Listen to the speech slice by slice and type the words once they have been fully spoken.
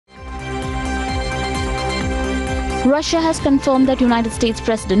Russia has confirmed that United States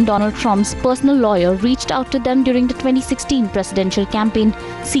President Donald Trump's personal lawyer reached out to them during the 2016 presidential campaign,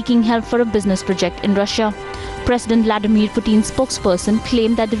 seeking help for a business project in Russia. President Vladimir Putin's spokesperson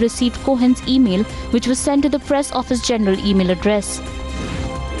claimed that they received Cohen's email, which was sent to the press office general email address.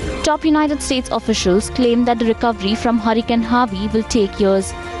 Top United States officials claim that the recovery from Hurricane Harvey will take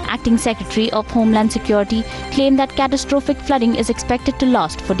years. Acting Secretary of Homeland Security claimed that catastrophic flooding is expected to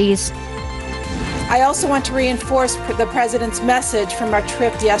last for days. I also want to reinforce the President's message from our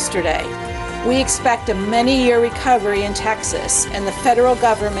trip yesterday. We expect a many-year recovery in Texas, and the federal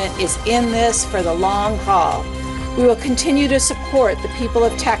government is in this for the long haul. We will continue to support the people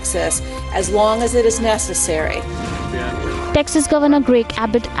of Texas as long as it is necessary. Texas Governor Greg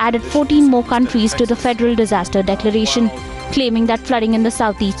Abbott added 14 more countries to the federal disaster declaration, claiming that flooding in the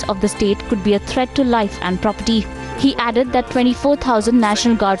southeast of the state could be a threat to life and property. He added that 24,000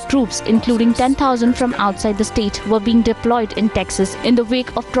 National Guard troops, including 10,000 from outside the state, were being deployed in Texas in the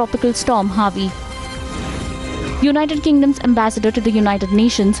wake of Tropical Storm Harvey. United Kingdom's ambassador to the United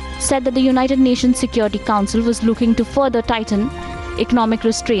Nations said that the United Nations Security Council was looking to further tighten economic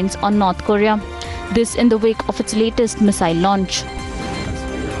restraints on North Korea. This in the wake of its latest missile launch.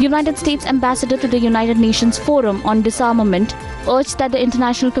 United States ambassador to the United Nations Forum on Disarmament urged that the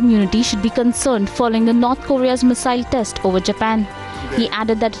international community should be concerned following the North Korea's missile test over Japan. He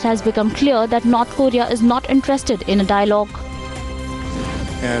added that it has become clear that North Korea is not interested in a dialogue.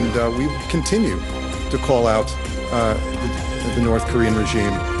 And we continue to call out the North Korean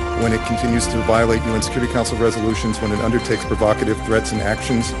regime when it continues to violate UN Security Council resolutions, when it undertakes provocative threats and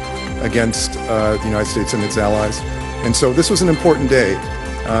actions against the United States and its allies. And so this was an important day,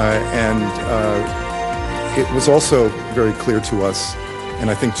 and it was also very clear to us, and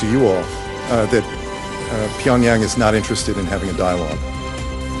I think to you all, that Pyongyang is not interested in having a dialogue.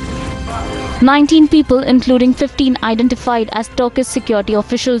 19 people, including 15 identified as Turkish security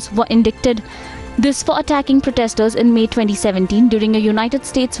officials, were indicted. This for attacking protesters in May 2017 during a United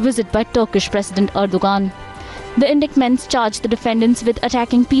States visit by Turkish President Erdogan. The indictments charged the defendants with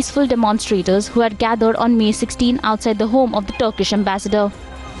attacking peaceful demonstrators who had gathered on May 16 outside the home of the Turkish ambassador.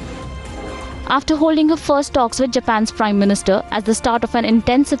 After holding her first talks with Japan's Prime Minister as the start of an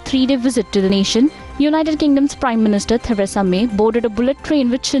intensive 3-day visit to the nation, United Kingdom's Prime Minister Theresa May boarded a bullet train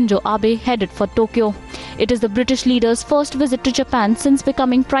with Shinzo Abe headed for Tokyo. It is the British leader's first visit to Japan since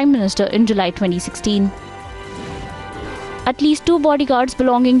becoming Prime Minister in July 2016. At least 2 bodyguards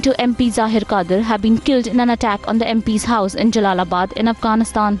belonging to MP Zahir Qadir have been killed in an attack on the MP's house in Jalalabad in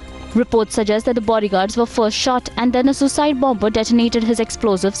Afghanistan. Reports suggest that the bodyguards were first shot and then a suicide bomber detonated his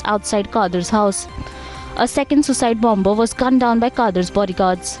explosives outside Qadir's house. A second suicide bomber was gunned down by Qadir's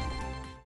bodyguards.